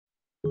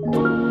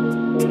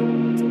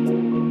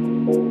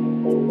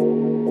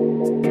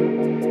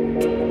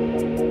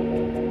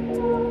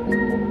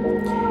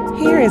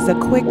is a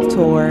quick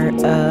tour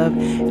of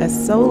a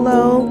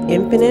solo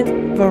infinite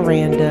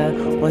veranda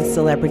on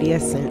Celebrity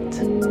Ascent.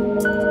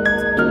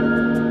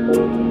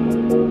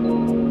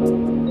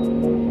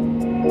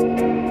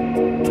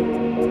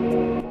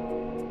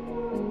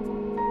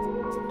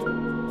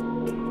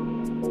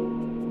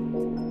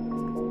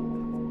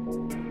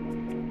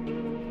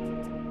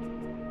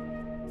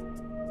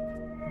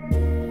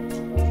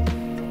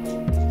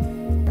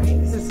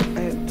 This is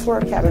a tour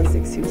of cabin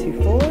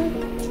 6224,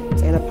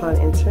 and upon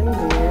entering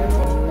there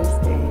is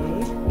a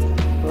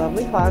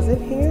lovely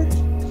closet here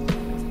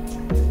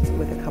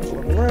with a couple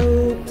of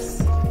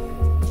robes.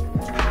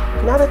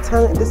 Not a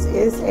ton. This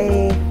is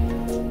a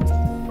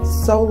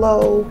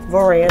solo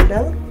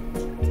veranda.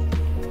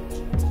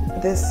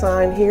 This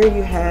sign here,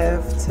 you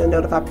have to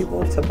notify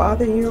people to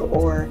bother you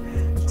or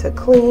to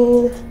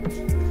clean.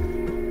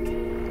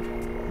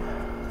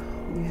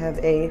 You have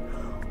a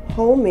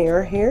whole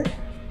mirror here.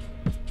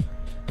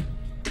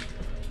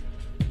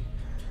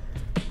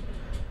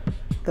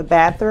 The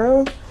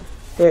bathroom,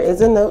 there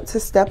is a note to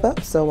step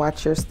up, so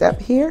watch your step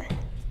here.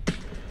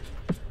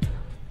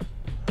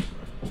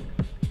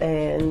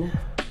 And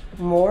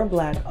more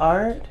black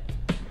art.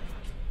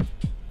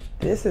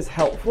 This is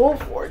helpful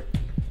for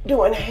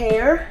doing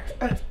hair.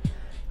 I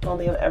don't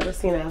think I've ever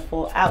seen a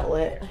full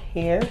outlet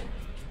here.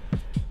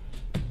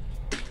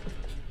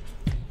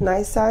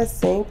 Nice size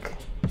sink,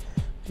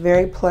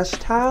 very plush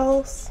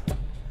tiles,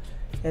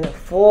 and a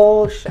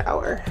full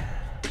shower.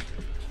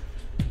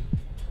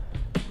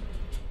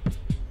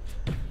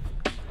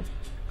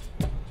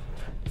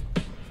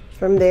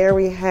 From there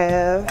we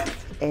have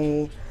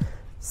a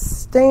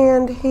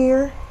stand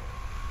here.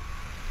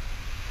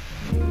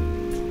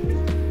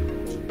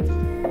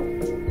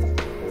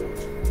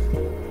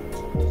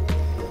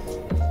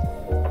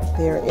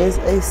 There is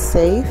a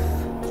safe,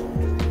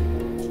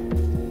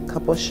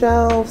 couple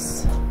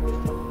shelves.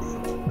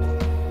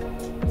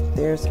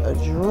 There's a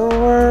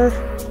drawer.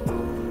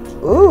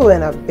 Ooh,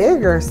 and a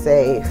bigger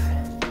safe.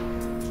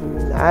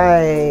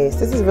 Nice.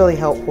 This is really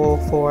helpful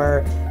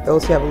for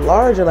those who have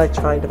large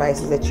electronic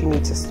devices that you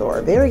need to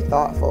store. Very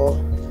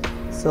thoughtful.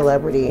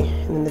 Celebrity.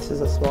 And then this is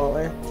a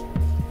smaller.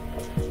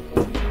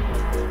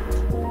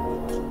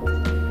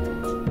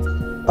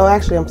 Oh,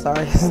 actually, I'm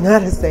sorry. It's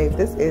not a safe.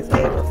 This is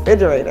a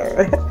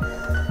refrigerator.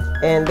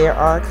 And there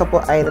are a couple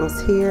items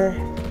here. I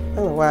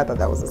don't know why I thought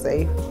that was a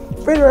safe.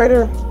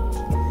 Refrigerator.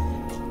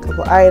 A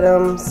couple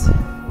items.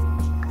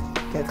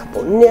 Got a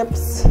couple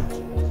nips.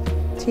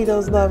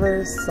 Tito's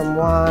lovers. Some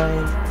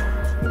wine.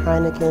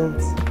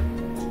 Heineken's.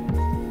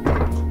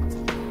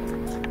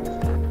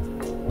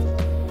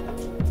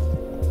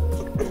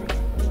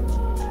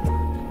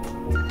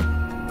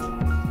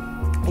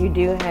 You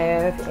do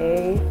have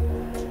a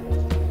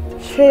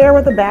chair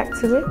with a back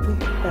to it.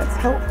 That's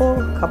helpful.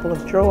 A couple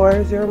of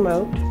drawers, your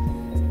remote.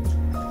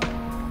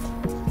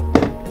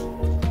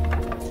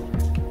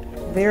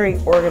 Very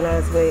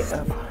organized way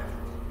of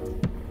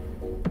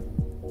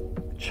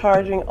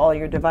charging all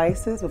your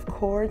devices with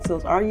cords.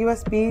 Those are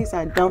USBs.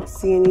 I don't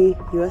see any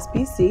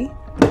USB-C.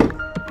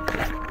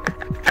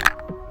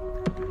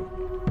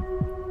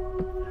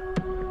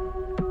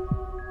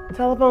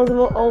 Telephone's a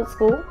little old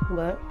school,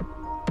 but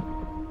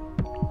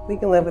we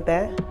can live with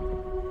that.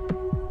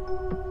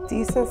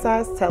 Decent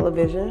sized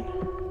television,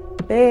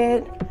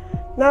 bed,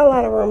 not a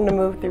lot of room to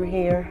move through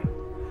here.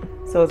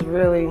 So it's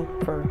really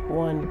for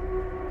one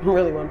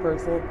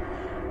person.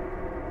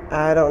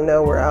 I don't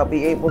know where I'll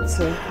be able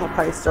to, I'll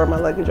probably store my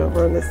luggage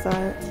over on this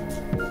side.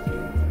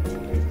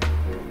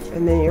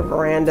 And then your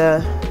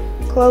veranda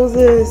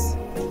closes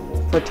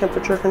for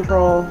temperature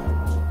control.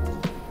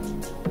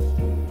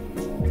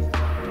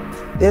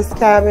 This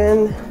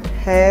cabin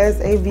has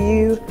a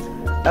view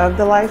of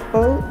the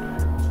lifeboat.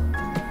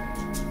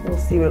 We'll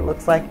see what it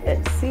looks like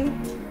at sea.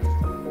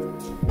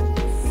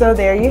 So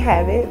there you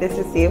have it. This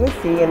is See It With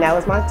C, and that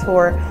was my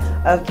tour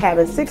of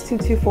cabin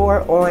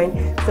 6224 on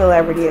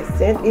Celebrity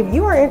Ascent. If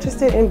you are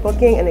interested in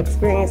booking an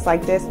experience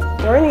like this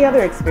or any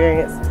other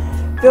experience,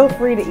 feel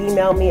free to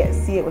email me at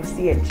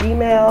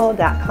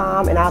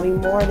seeitwithc@gmail.com, and I'll be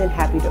more than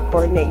happy to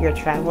coordinate your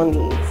travel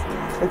needs.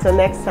 Until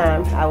next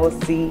time, I will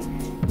see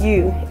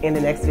you in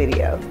the next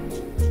video.